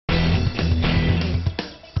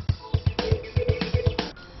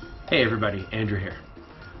Hey everybody, Andrew here.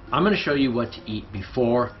 I'm going to show you what to eat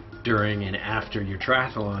before, during, and after your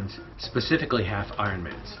triathlons, specifically half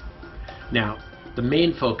Ironmans. Now, the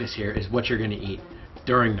main focus here is what you're going to eat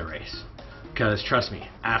during the race. Because trust me,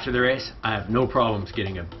 after the race, I have no problems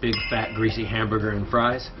getting a big fat greasy hamburger and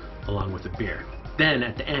fries along with a beer. Then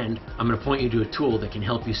at the end, I'm going to point you to a tool that can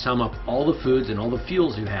help you sum up all the foods and all the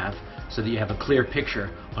fuels you have so that you have a clear picture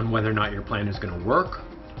on whether or not your plan is going to work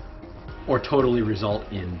or totally result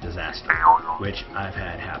in disaster, which I've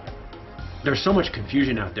had happen. There's so much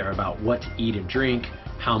confusion out there about what to eat and drink,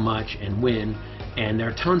 how much and when, and there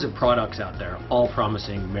are tons of products out there all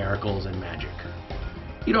promising miracles and magic.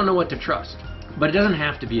 You don't know what to trust, but it doesn't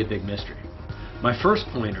have to be a big mystery. My first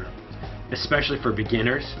pointer, especially for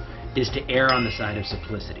beginners, is to err on the side of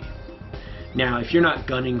simplicity. Now, if you're not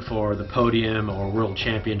gunning for the podium or world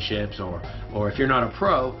championships, or if you're not a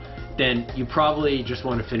pro, then you probably just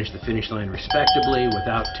want to finish the finish line respectably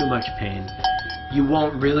without too much pain. You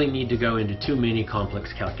won't really need to go into too many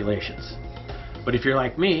complex calculations. But if you're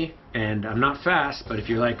like me, and I'm not fast, but if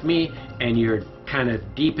you're like me and you're kind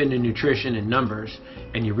of deep into nutrition and numbers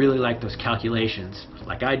and you really like those calculations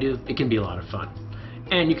like I do, it can be a lot of fun.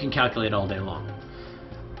 And you can calculate all day long.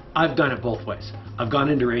 I've done it both ways. I've gone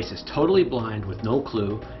into races totally blind with no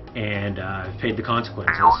clue and paid the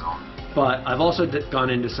consequences. But I've also gone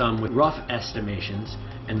into some with rough estimations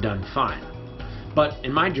and done fine. But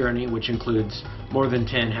in my journey, which includes more than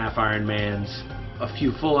 10 half Ironmans, a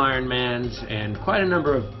few full Ironmans, and quite a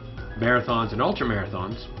number of marathons and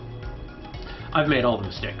ultramarathons, I've made all the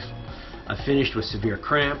mistakes. I've finished with severe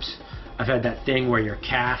cramps. I've had that thing where your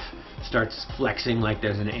calf starts flexing like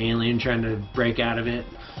there's an alien trying to break out of it.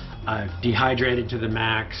 I've dehydrated to the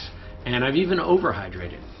max, and I've even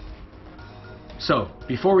overhydrated. So,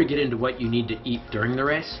 before we get into what you need to eat during the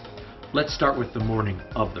race, let's start with the morning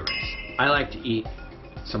of the race. I like to eat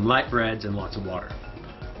some light breads and lots of water.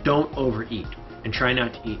 Don't overeat, and try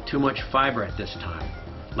not to eat too much fiber at this time,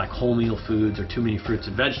 like wholemeal foods or too many fruits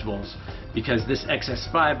and vegetables, because this excess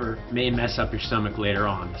fiber may mess up your stomach later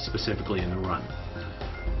on, specifically in the run.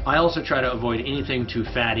 I also try to avoid anything too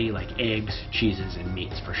fatty like eggs, cheeses, and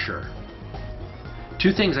meats for sure.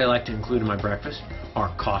 Two things I like to include in my breakfast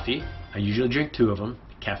are coffee. I usually drink 2 of them.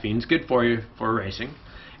 Caffeine's good for you for racing.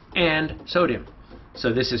 And sodium.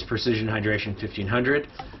 So this is Precision Hydration 1500.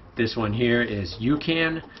 This one here is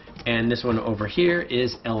UCAN. And this one over here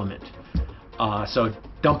is Element. So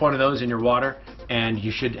dump one of those in your water and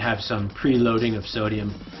you should have some preloading of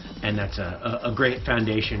sodium. And that's a great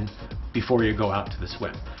foundation before you go out to the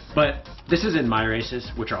swim. But this is in my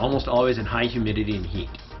races, which are almost always in high humidity and heat.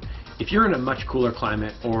 If you're in a much cooler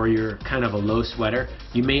climate or you're kind of a low sweater,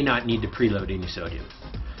 you may not need to preload any sodium.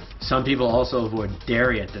 Some people also avoid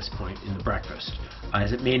dairy at this point in the breakfast,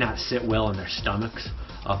 as it may not sit well in their stomachs,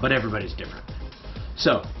 but everybody's different.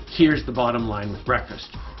 So here's the bottom line with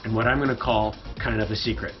breakfast, and what I'm going to call kind of a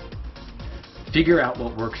secret. Figure out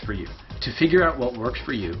what works for you. To figure out what works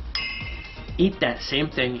for you, eat that same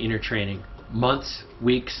thing in your training months,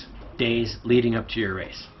 weeks, days leading up to your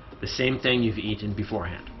race. The same thing you've eaten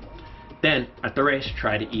beforehand. Then, at the race,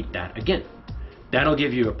 try to eat that again. That'll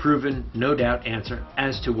give you a proven, no doubt answer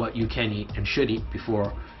as to what you can eat and should eat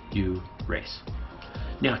before you race.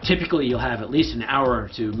 Now, typically you'll have at least an hour or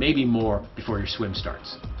two, maybe more, before your swim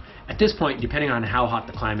starts. At this point, depending on how hot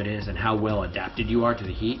the climate is and how well adapted you are to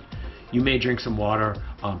the heat, you may drink some water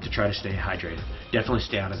to try to stay hydrated. Definitely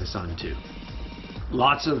stay out of the sun too.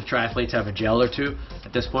 Lots of triathletes have a gel or two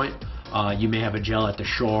at this point. You may have a gel at the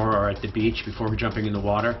shore or at the beach before jumping in the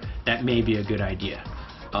water. That may be a good idea.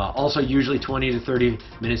 Also, usually 20 to 30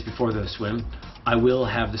 minutes before the swim, I will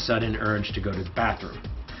have the sudden urge to go to the bathroom.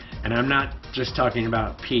 And I'm not just talking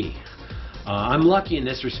about pee. I'm lucky in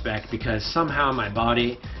this respect because somehow my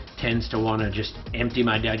body tends to want to just empty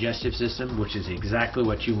my digestive system, which is exactly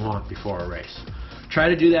what you want before a race. Try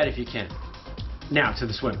to do that if you can. Now to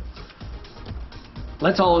the swim.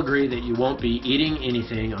 Let's all agree that you won't be eating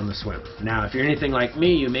anything on the swim. Now, if you're anything like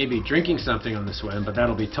me, you may be drinking something on the swim, but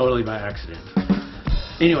that'll be totally by accident.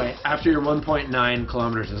 Anyway, after your 1.9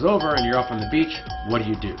 kilometers is over and you're up on the beach, what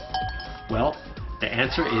do? Well, the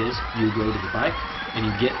answer is you go to the bike and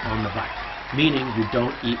you get on the bike, meaning you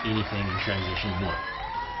don't eat anything in transition 1.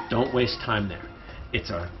 Don't waste time there.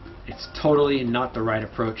 It's totally not the right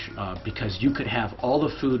approach because you could have all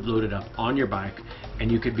the food loaded up on your bike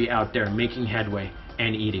and you could be out there making headway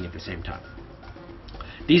and eating at the same time.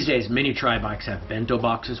 These days, many tri bikes have bento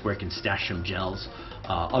boxes where you can stash some gels.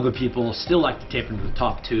 Other people still like to tape them to the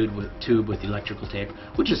top tube with electrical tape,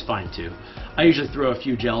 which is fine too. I usually throw a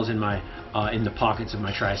few gels in the pockets of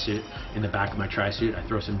my tri-suit, in the back of my tri-suit. I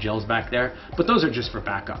throw some gels back there, but those are just for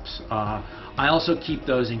backups. I also keep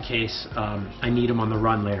those in case I need them on the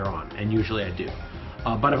run later on, and usually I do.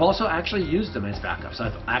 But I've also actually used them as backups.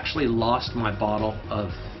 I've actually lost my bottle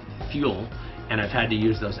of fuel, and I've had to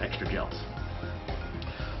use those extra gels.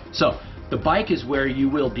 So, the bike is where you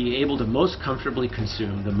will be able to most comfortably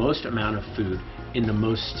consume the most amount of food in the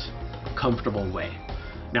most comfortable way.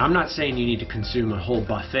 Now, I'm not saying you need to consume a whole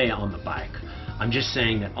buffet on the bike. I'm just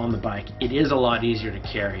saying that on the bike, it is a lot easier to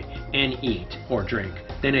carry and eat or drink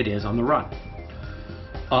than it is on the run.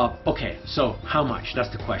 Okay, so how much?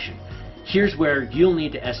 That's the question. Here's where you'll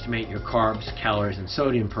need to estimate your carbs, calories, and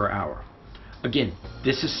sodium per hour. Again,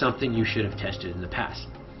 this is something you should have tested in the past.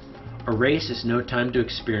 A race is no time to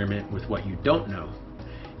experiment with what you don't know.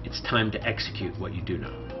 It's time to execute what you do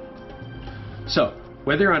know. So,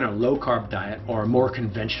 whether you're on a low-carb diet or a more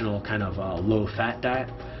conventional kind of low-fat diet,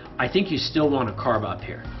 I think you still want to carb up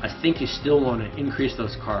here. I think you still want to increase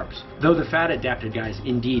those carbs. Though the fat-adapted guys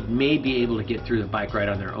indeed may be able to get through the bike ride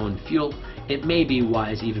on their own fuel, it may be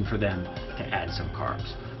wise even for them to add some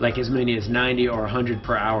carbs. Like as many as 90 or 100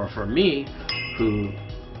 per hour for me, who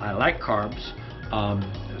I like carbs.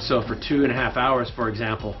 So for 2.5 hours, for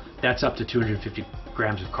example, that's up to 250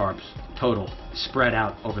 grams of carbs total, spread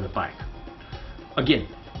out over the bike. Again,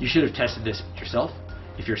 you should have tested this yourself.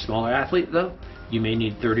 If you're a smaller athlete, though, you may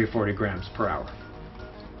need 30 or 40 grams per hour.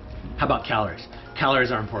 How about calories?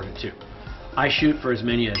 Calories are important too. I shoot for as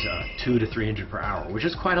many as 200 to 300 per hour, which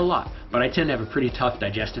is quite a lot, but I tend to have a pretty tough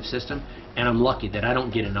digestive system, and I'm lucky that I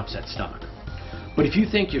don't get an upset stomach. But if you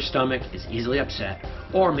think your stomach is easily upset,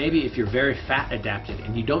 or maybe if you're very fat adapted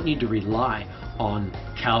and you don't need to rely on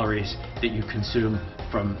calories that you consume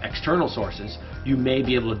from external sources, you may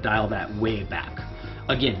be able to dial that way back.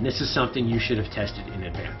 Again, this is something you should have tested in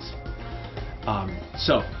advance.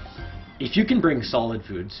 So, if you can bring solid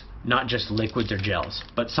foods, not just liquids or gels,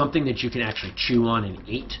 but something that you can actually chew on and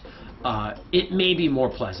eat, it may be more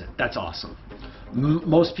pleasant. That's awesome.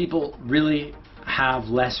 Most people really have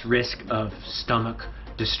less risk of stomach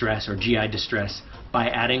distress or GI distress by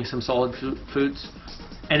adding some solid foods,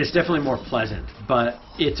 and it's definitely more pleasant, but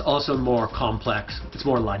it's also more complex. It's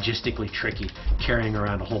more logistically tricky carrying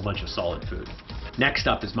around a whole bunch of solid food. Next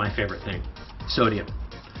up is my favorite thing, sodium.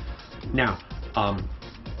 Now,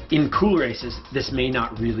 in cool races, this may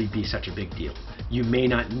not really be such a big deal. You may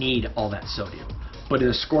not need all that sodium, but in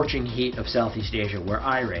the scorching heat of Southeast Asia where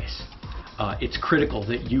I race, it's critical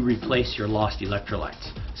that you replace your lost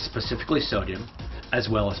electrolytes, specifically sodium, as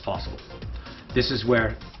well as possible. This is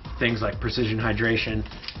where things like Precision Hydration,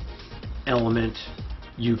 Element,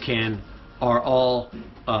 UCAN are all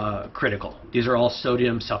critical. These are all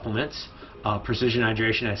sodium supplements. Precision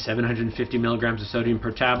Hydration has 750 milligrams of sodium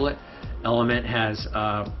per tablet. Element has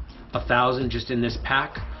 1,000 just in this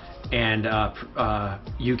pack, and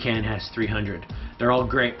UCAN has 300. They're all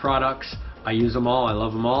great products. I use them all. I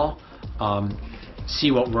love them all.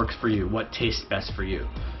 See what works for you, what tastes best for you.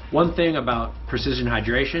 One thing about Precision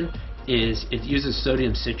Hydration is it uses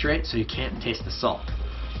sodium citrate, so you can't taste the salt.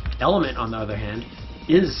 Element, on the other hand,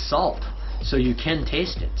 is salt, so you can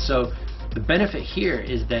taste it. So the benefit here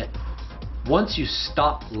is that once you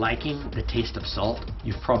stop liking the taste of salt,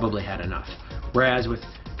 you've probably had enough. Whereas with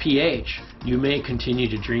pH, you may continue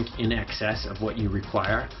to drink in excess of what you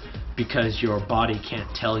require because your body can't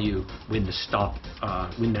tell you when to stop,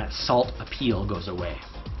 when that salt appeal goes away.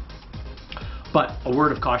 But a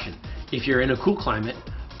word of caution, if you're in a cool climate,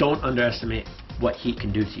 don't underestimate what heat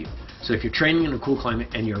can do to you. So if you're training in a cool climate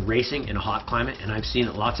and you're racing in a hot climate, and I've seen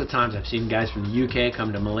it lots of times, I've seen guys from the UK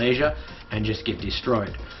come to Malaysia and just get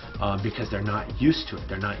destroyed because they're not used to it,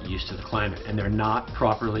 they're not used to the climate, and they're not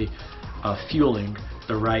properly fueling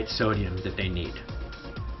the right sodium that they need.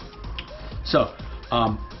 So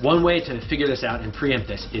one way to figure this out and preempt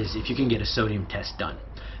this is if you can get a sodium test done.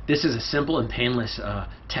 This is a simple and painless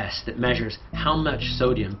test that measures how much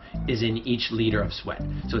sodium is in each liter of sweat.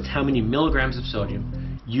 So it's how many milligrams of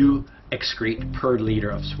sodium you excrete per liter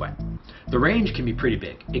of sweat. The range can be pretty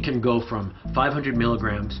big. It can go from 500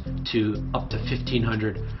 milligrams to up to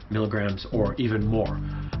 1,500 milligrams or even more.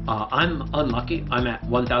 I'm unlucky. I'm at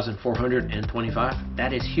 1,425.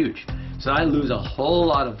 That is huge. So I lose a whole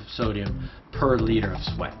lot of sodium per liter of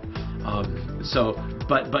sweat.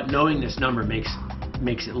 But knowing this number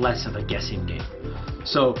makes it less of a guessing game.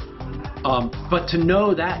 So, but to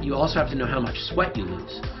know that, you also have to know how much sweat you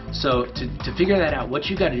lose. So to figure that out, what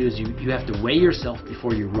you got to do is you have to weigh yourself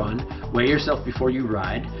before you run, weigh yourself before you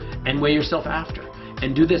ride, and weigh yourself after.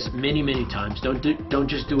 And do this many times. Don't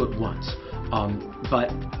just do it once.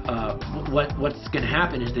 What's going to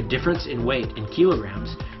happen is the difference in weight in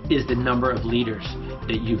kilograms is the number of liters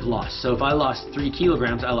that you've lost. So if I lost 3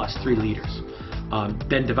 kilograms, I lost 3 liters.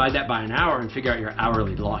 Then divide that by an hour and figure out your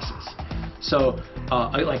hourly losses. So,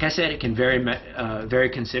 like I said, it can vary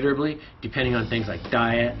considerably depending on things like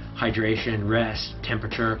diet, hydration, rest,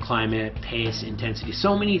 temperature, climate, pace, intensity.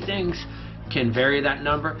 So many things can vary that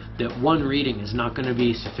number that one reading is not going to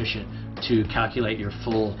be sufficient to calculate your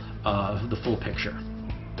the full picture.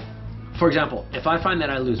 For example, if I find that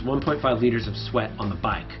I lose 1.5 liters of sweat on the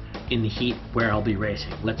bike in the heat where I'll be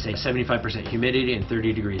racing, let's say 75% humidity and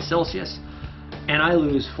 30 degrees Celsius, and I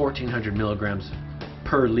lose 1,400 milligrams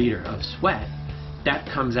per liter of sweat, that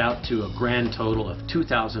comes out to a grand total of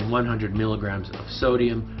 2,100 milligrams of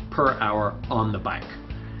sodium per hour on the bike.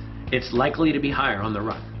 It's likely to be higher on the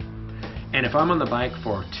run. And if I'm on the bike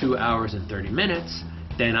for 2 hours and 30 minutes,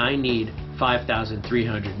 then I need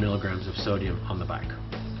 5,300 milligrams of sodium on the bike.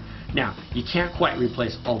 Now, you can't quite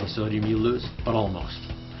replace all the sodium you lose, but almost.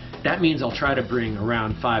 That means I'll try to bring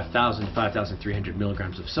around 5,000 to 5,300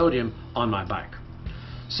 milligrams of sodium on my bike.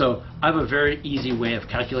 So I have a very easy way of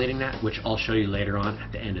calculating that, which I'll show you later on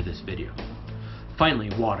at the end of this video.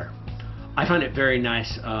 Finally, water. I find it very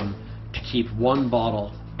nice to keep one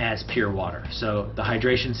bottle as pure water. So the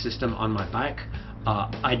hydration system on my bike,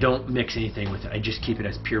 I don't mix anything with it. I just keep it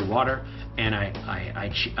as pure water, and I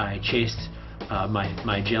chase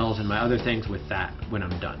my gels and my other things with that when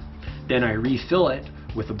I'm done. Then I refill it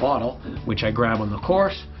with a bottle, which I grab on the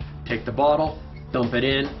course, take the bottle, dump it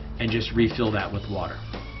in, and just refill that with water.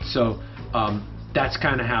 So that's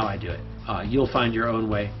kind of how I do it. You'll find your own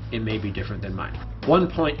way. It may be different than mine.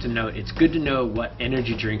 One point to note, it's good to know what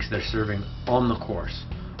energy drinks they're serving on the course,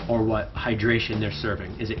 or what hydration they're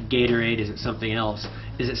serving. Is it Gatorade? Is it something else?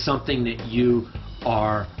 Is it something that you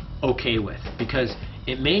are okay with? Because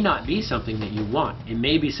it may not be something that you want. It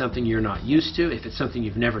may be something you're not used to. If it's something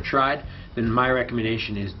you've never tried, then my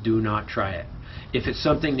recommendation is do not try it. If it's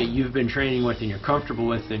something that you've been training with and you're comfortable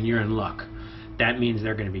with, then you're in luck. That means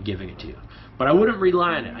they're going to be giving it to you. But I wouldn't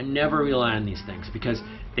rely on it. I never rely on these things because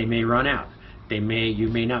they may run out. You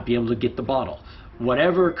may not be able to get the bottle.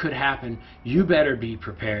 Whatever could happen, you better be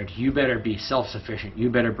prepared. You better be self-sufficient. You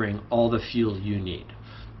better bring all the fuel you need.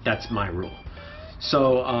 That's my rule.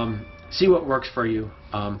 So see what works for you.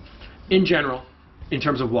 In general, in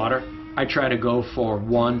terms of water, I try to go for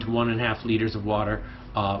 1 to 1.5 liters of water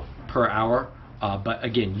per hour. But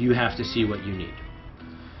again, you have to see what you need.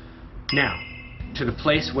 Now, to the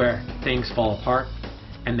place where things fall apart,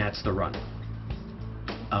 and that's the run.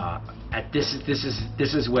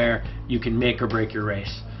 This is where you can make or break your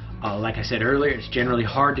race. Like I said earlier, it's generally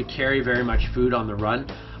hard to carry very much food on the run.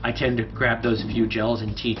 I tend to grab those few gels in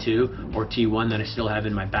T2 or T1 that I still have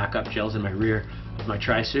in my backup gels in my rear of my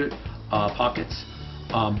tri-suit pockets.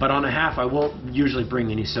 But on a half, I won't usually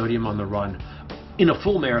bring any sodium on the run. In a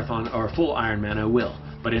full marathon or a full Ironman, I will,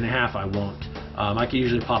 but in a half, I won't. I can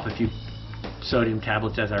usually pop a few sodium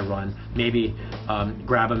tablets as I run, maybe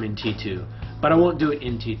grab them in T2, but I won't do it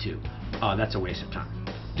in T2. That's a waste of time.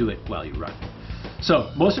 Do it while you run.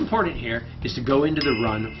 So, most important here is to go into the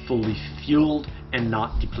run fully fueled and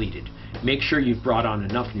not depleted. Make sure you've brought on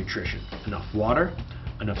enough nutrition, enough water,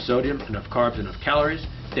 enough sodium, enough carbs, enough calories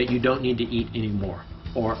that you don't need to eat any more,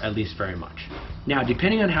 or at least very much. Now,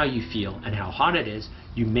 depending on how you feel and how hot it is,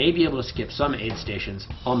 you may be able to skip some aid stations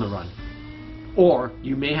on the run, or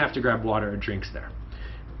you may have to grab water or drinks there.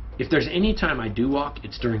 If there's any time I do walk,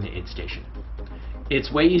 it's during the aid station.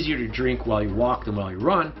 It's way easier to drink while you walk than while you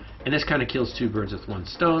run, and this kind of kills 2 birds with 1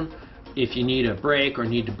 stone. If you need a break or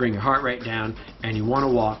need to bring your heart rate down and you want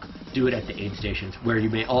to walk, do it at the aid stations, where you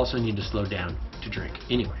may also need to slow down to drink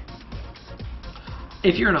anyway.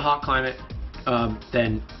 If you're in a hot climate,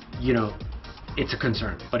 then it's a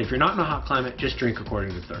concern. But if you're not in a hot climate, just drink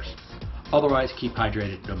according to thirst. Otherwise, keep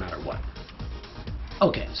hydrated no matter what.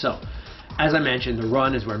 Okay, so as I mentioned, the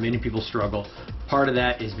run is where many people struggle. Part of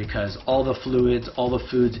that is because all the fluids, all the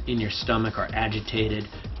foods in your stomach are agitated.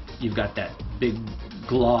 You've got that big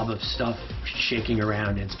glob of stuff shaking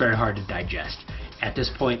around, and it's very hard to digest. At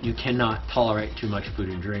this point, you cannot tolerate too much food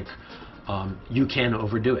and drink. You can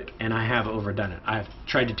overdo it, and I have overdone it. I've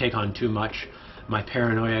tried to take on too much. My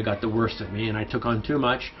paranoia got the worst of me, and I took on too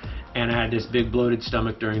much, and I had this big bloated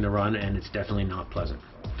stomach during the run, and it's definitely not pleasant.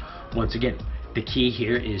 Once again, the key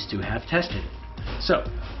here is to have tested it. So,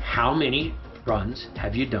 how many runs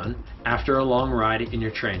have you done after a long ride in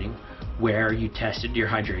your training where you tested your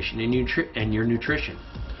hydration and your nutrition?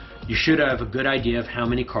 you should have a good idea of how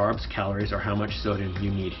many carbs, calories, or how much sodium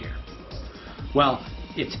you need here. Well,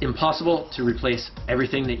 it's impossible to replace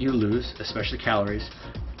everything that you lose, especially calories.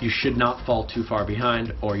 You should not fall too far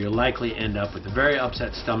behind, or you'll likely end up with a very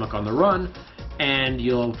upset stomach on the run, and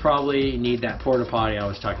you'll probably need that porta potty I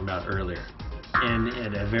was talking about earlier, and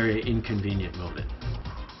at a very inconvenient moment.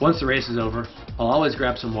 Once the race is over, I'll always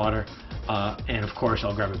grab some water, and of course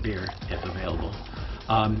I'll grab a beer if available.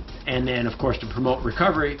 And then of course, to promote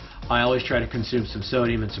recovery, I always try to consume some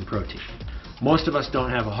sodium and some protein. Most of us don't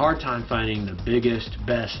have a hard time finding the biggest,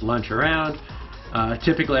 best lunch around.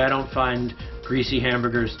 Typically I don't find greasy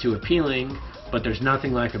hamburgers too appealing, but there's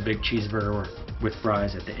nothing like a big cheeseburger with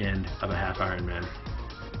fries at the end of a half Ironman.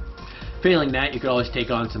 Failing that, you could always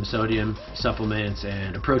take on some sodium supplements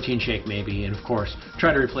and a protein shake maybe, and of course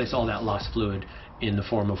try to replace all that lost fluid in the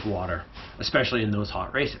form of water, especially in those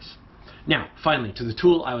hot races. Now, finally, to the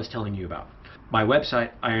tool I was telling you about. My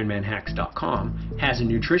website, IronmanHacks.com, has a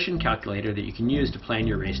nutrition calculator that you can use to plan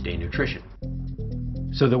your race day nutrition.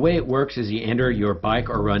 So the way it works is you enter your bike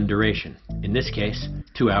or run duration, in this case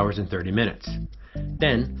 2 hours and 30 minutes.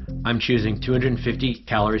 Then I'm choosing 250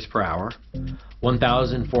 calories per hour,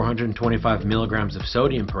 1,425 milligrams of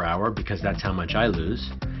sodium per hour because that's how much I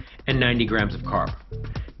lose, and 90 grams of carb.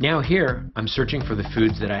 Now here I'm searching for the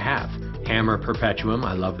foods that I have. Hammer Perpetuum,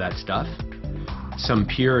 I love that stuff. Some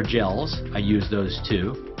pure gels, I use those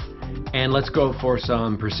too. And let's go for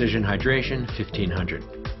some Precision Hydration 1500.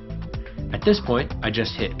 At this point, I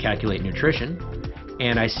just hit Calculate Nutrition,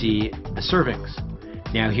 and I see the servings.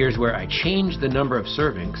 Now here's where I change the number of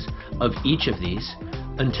servings of each of these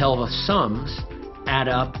until the sums add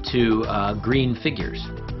up to green figures.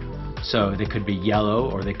 So they could be yellow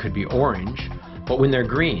or they could be orange, but when they're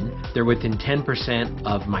green, they're within 10%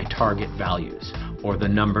 of my target values, or the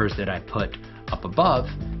numbers that I put up above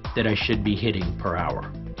that I should be hitting per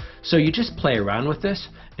hour. So you just play around with this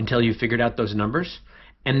until you've figured out those numbers,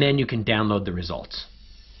 and then you can download the results.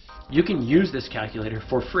 You can use this calculator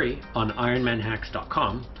for free on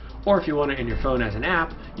IronmanHacks.com, or if you want it in your phone as an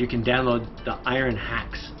app, you can download the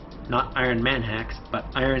IronHacks, not IronmanHacks, but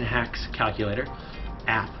IronHacks calculator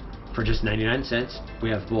app for just 99 cents. We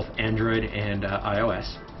have both Android and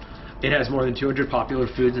iOS. It has more than 200 popular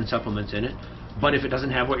foods and supplements in it, but if it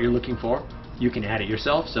doesn't have what you're looking for, you can add it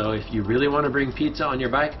yourself. So if you really want to bring pizza on your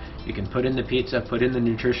bike, you can put in the pizza, put in the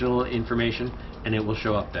nutritional information, and it will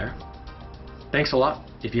show up there. Thanks a lot.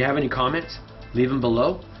 If you have any comments, leave them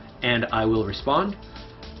below and I will respond.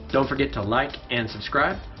 Don't forget to like and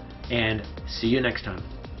subscribe, and see you next time.